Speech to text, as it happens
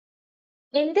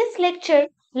In this lecture,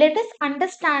 let us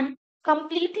understand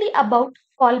completely about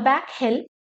callback help,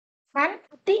 and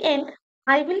at the end,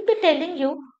 I will be telling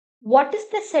you what is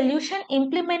the solution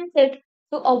implemented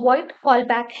to avoid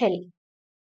callback help.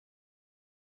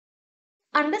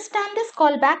 Understand this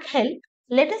callback help.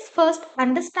 Let us first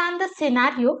understand the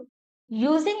scenario.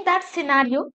 Using that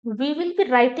scenario, we will be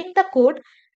writing the code,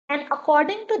 and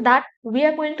according to that, we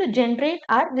are going to generate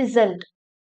our result.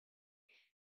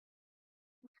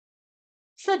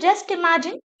 So just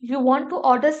imagine you want to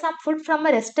order some food from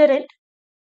a restaurant,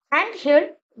 and here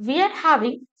we are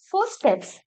having four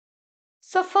steps.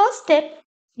 So first step,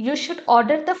 you should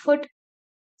order the food.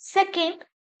 Second,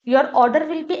 your order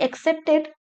will be accepted.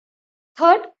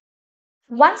 Third,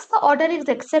 once the order is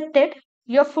accepted,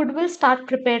 your food will start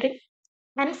preparing.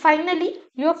 And finally,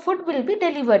 your food will be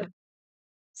delivered.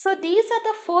 So these are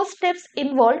the four steps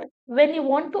involved when you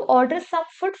want to order some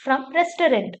food from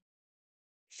restaurant.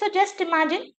 So just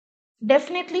imagine,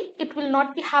 definitely it will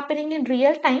not be happening in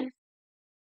real time.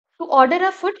 To order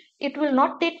a food, it will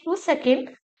not take 2 seconds.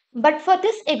 But for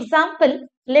this example,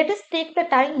 let us take the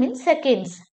time in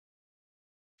seconds.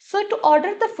 So to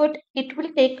order the food, it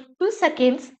will take 2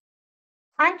 seconds,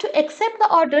 and to accept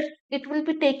the order, it will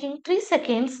be taking 3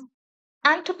 seconds,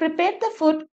 and to prepare the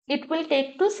food, it will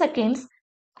take 2 seconds,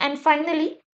 and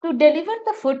finally, to deliver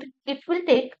the food, it will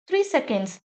take 3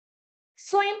 seconds.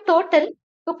 So in total,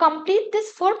 to complete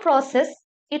this full process,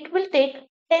 it will take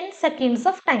 10 seconds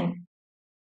of time.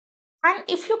 And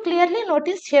if you clearly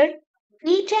notice here,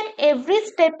 each and every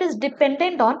step is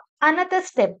dependent on another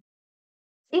step.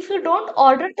 If you don't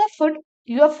order the food,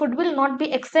 your food will not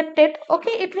be accepted.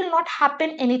 Okay, it will not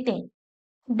happen anything.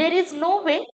 There is no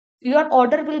way your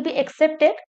order will be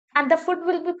accepted and the food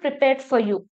will be prepared for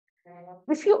you.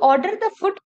 If you order the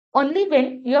food, only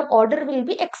when your order will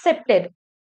be accepted.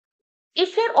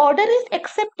 If your order is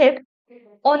accepted,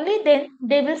 only then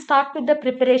they will start with the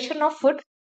preparation of food.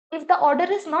 If the order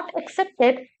is not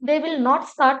accepted, they will not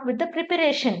start with the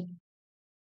preparation.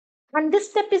 And this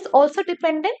step is also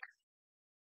dependent.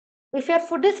 If your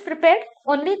food is prepared,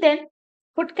 only then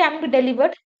food can be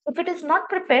delivered. If it is not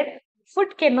prepared,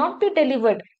 food cannot be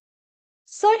delivered.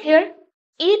 So here,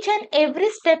 each and every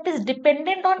step is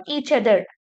dependent on each other.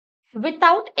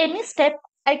 Without any step,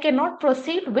 I cannot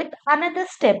proceed with another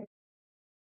step.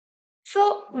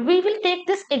 So we will take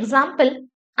this example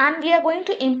and we are going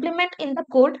to implement in the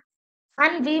code,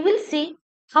 and we will see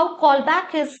how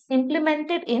callback is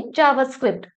implemented in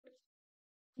JavaScript.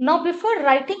 Now before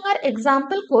writing our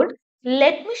example code,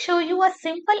 let me show you a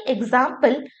simple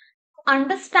example to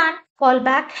understand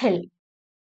callback help.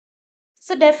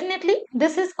 So definitely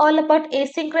this is all about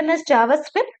asynchronous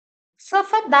JavaScript. So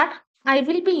for that I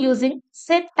will be using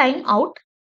set timeout.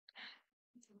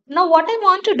 Now what I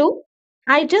want to do,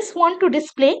 I just want to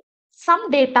display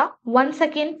some data 1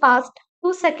 second passed,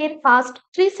 2 second passed,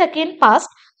 3 second passed.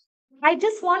 I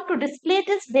just want to display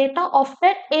this data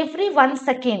after every 1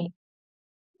 second.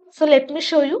 So let me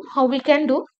show you how we can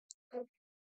do.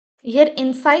 Here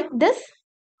inside this,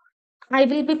 I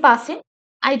will be passing.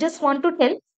 I just want to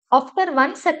tell after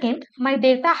 1 second, my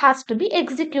data has to be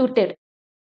executed.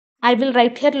 I will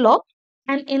write here log,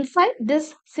 and inside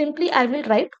this simply I will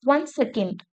write 1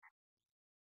 second.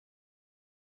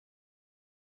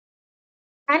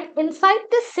 And inside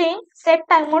the same set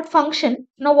timeout function,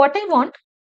 now what I want,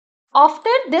 after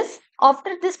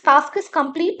this task is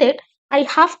completed, I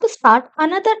have to start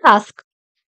another task.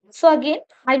 So again,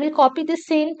 I will copy the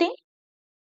same thing,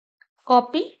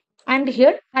 copy, and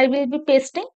here I will be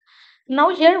pasting.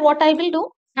 Now here what I will do,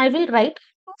 I will write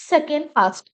 2 second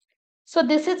past. So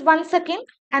this is 1 second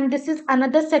and this is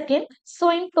another second. So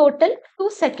in total 2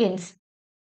 seconds.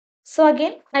 So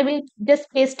again I will just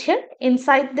paste here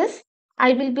inside this.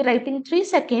 I will be writing 3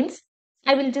 seconds.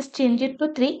 I will just change it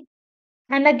to 3.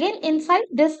 And again inside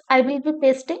this I will be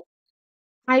pasting.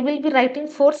 I will be writing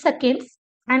 4 seconds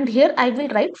and here I will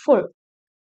write 4.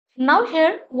 Now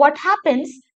here what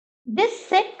happens, this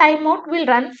set timeout will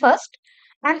run first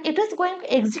and it is going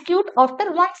to execute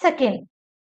after 1 second.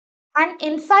 And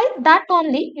inside that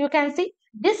only you can see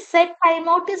this set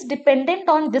timeout is dependent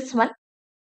on this one.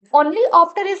 Only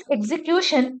after its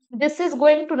execution this is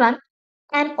going to run,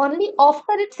 and only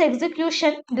after its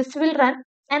execution this will run,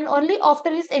 and only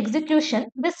after its execution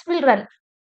this will run.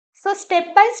 So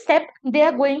step by step they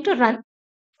are going to run,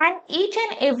 and each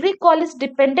and every call is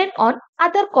dependent on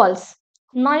other calls.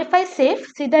 Now if I save,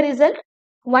 see the result,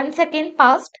 1 second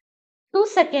passed, 2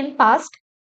 second passed,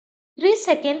 3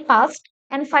 second passed,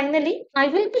 and finally I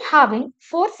will be having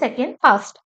 4 second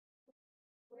passed.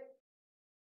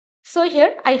 So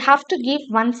here I have to give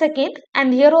 1 second,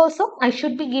 and here also I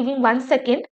should be giving 1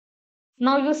 second.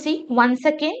 Now you see 1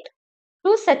 second,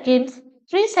 2 seconds,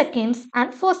 3 seconds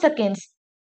and 4 seconds.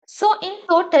 So in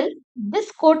total,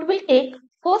 this code will take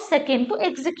 4 seconds to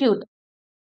execute.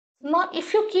 Now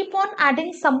if you keep on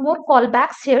adding some more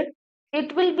callbacks here,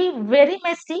 it will be very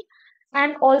messy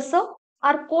and also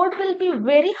our code will be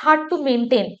very hard to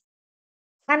maintain.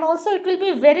 And also it will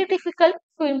be very difficult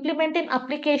to implement in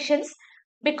applications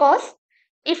because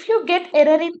if you get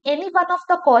error in any one of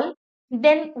the call,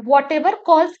 then whatever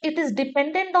calls it is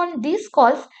dependent on these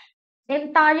calls,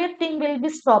 entire thing will be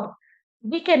stopped.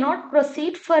 We cannot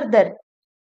proceed further.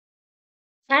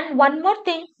 And one more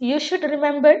thing you should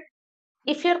remember,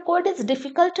 if your code is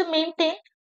difficult to maintain,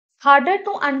 harder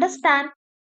to understand,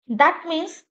 that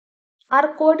means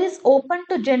our code is open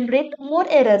to generate more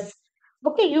errors.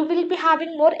 Okay, you will be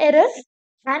having more errors,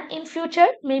 and in future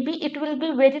maybe it will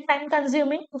be very time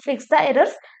consuming to fix the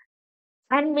errors,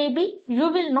 and maybe you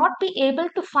will not be able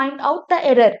to find out the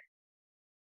error.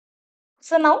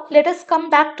 So now let us come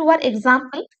back to our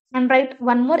example and write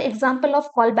one more example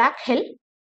of callback help.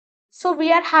 So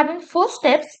we are having 4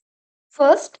 steps.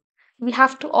 First, we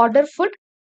have to order food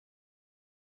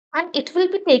and it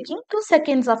will be taking 2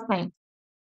 seconds of time.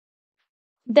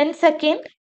 Then second,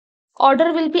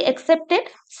 order will be accepted.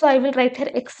 So I will write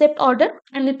here accept order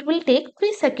and it will take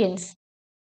 3 seconds.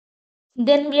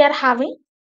 Then we are having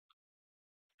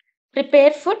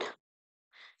prepare food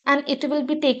and it will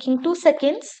be taking 2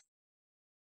 seconds.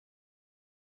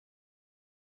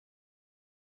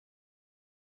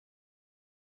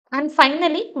 And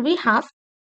finally, we have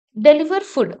deliver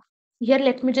food. Here,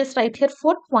 let me just write here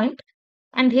 4th point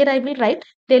and here I will write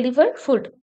deliver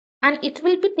food and it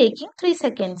will be taking 3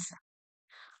 seconds.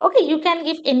 Okay, you can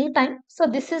give any time. So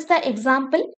this is the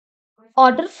example.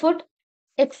 Order food,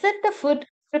 accept the food,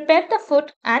 prepare the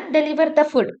food and deliver the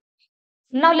food.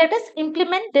 Now let us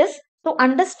implement this to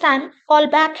understand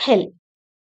callback help.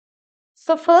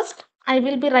 So first I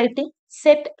will be writing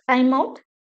set timeout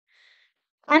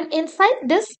and inside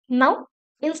this now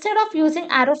instead of using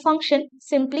arrow function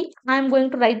simply I am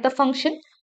going to write the function.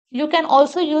 You can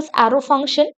also use arrow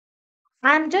function.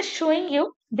 I am just showing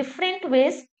you different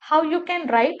ways how you can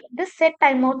write this set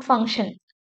timeout function.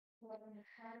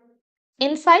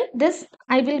 Inside this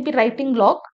I will be writing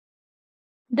log.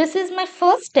 This is my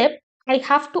first step. I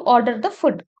have to order the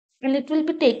food and it will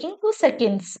be taking 2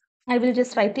 seconds. I will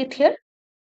just write it here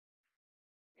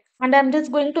and I'm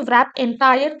just going to wrap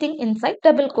entire thing inside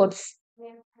double quotes.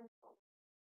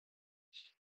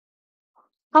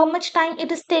 How much time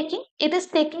it is taking? It is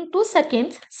taking 2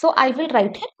 seconds. So I will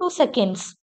write here 2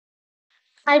 seconds.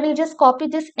 I will just copy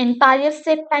this entire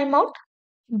set timeout.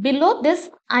 Below this,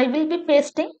 I will be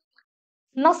pasting.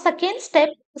 Now second step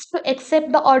is to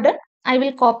accept the order. I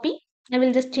will copy. I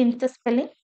will just change the spelling.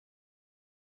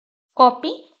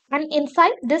 Copy and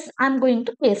inside this I'm going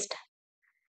to paste.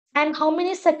 And how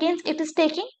many seconds it is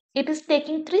taking? It is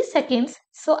taking 3 seconds.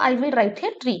 So I will write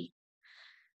here 3.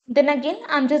 Then again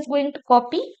I'm just going to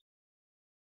copy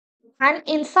and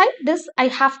inside this I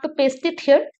have to paste it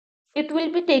here. It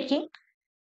will be taking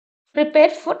prepare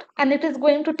food and it is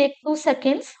going to take 2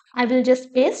 seconds. I will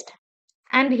just paste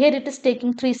and here it is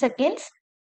taking 3 seconds.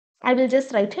 I will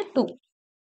just write here 2.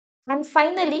 And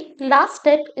finally last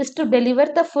step is to deliver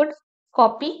the food.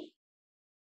 Copy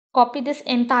this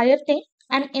entire thing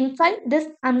and inside this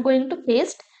I'm going to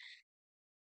paste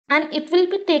and it will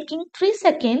be taking 3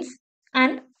 seconds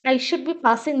and I should be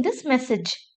passing this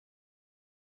message.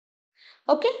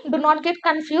 Okay, do not get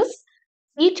confused.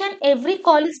 Each and every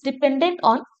call is dependent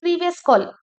on previous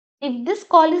call. If this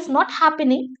call is not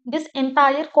happening, this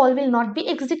entire call will not be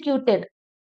executed.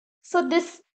 So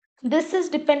this is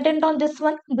dependent on this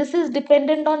one, this is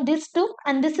dependent on this two,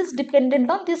 and this is dependent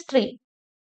on this three.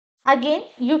 Again,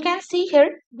 you can see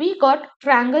here we got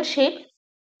triangle shape,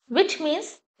 which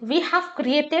means we have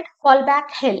created callback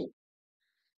hell.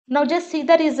 Now just see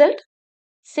the result,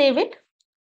 save it.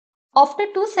 After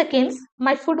 2 seconds,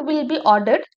 my food will be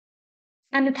ordered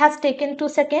and it has taken 2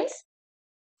 seconds.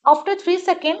 After 3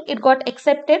 seconds, it got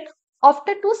accepted.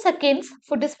 After 2 seconds,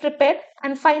 food is prepared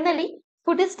and finally,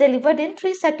 food is delivered in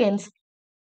 3 seconds.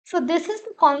 So this is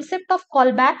the concept of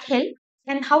callback help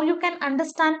and how you can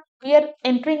understand we are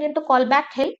entering into callback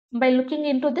help by looking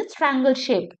into this triangle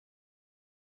shape.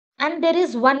 And there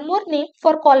is one more name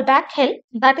for callback help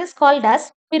that is called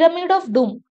as pyramid of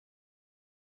doom.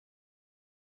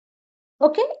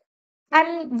 Okay,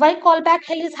 and why callback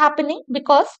hell is happening?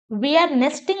 Because we are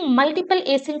nesting multiple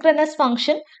asynchronous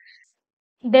function.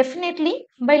 Definitely,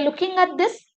 by looking at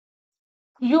this,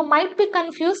 you might be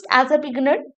confused as a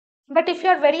beginner, but if you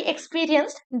are very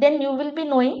experienced, then you will be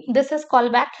knowing this is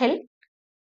callback hell.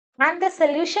 And the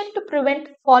solution to prevent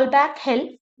callback hell,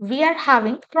 we are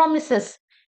having promises.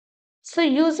 So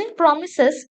using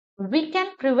promises, we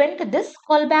can prevent this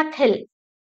callback hell.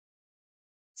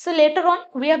 So later on,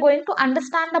 we are going to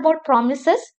understand about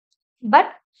promises,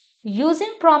 but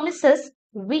using promises,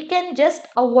 we can just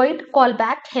avoid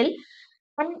callback hell.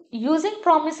 And using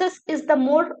promises is the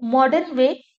more modern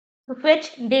way to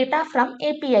fetch data from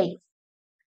API.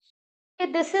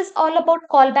 Okay, this is all about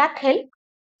callback hell.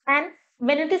 And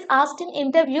when it is asked in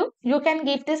interview, you can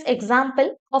give this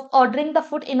example of ordering the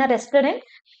food in a restaurant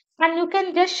and you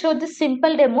can just show this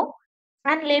simple demo.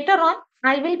 And later on,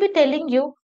 I will be telling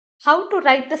you how to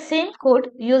write the same code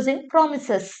using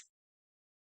promises.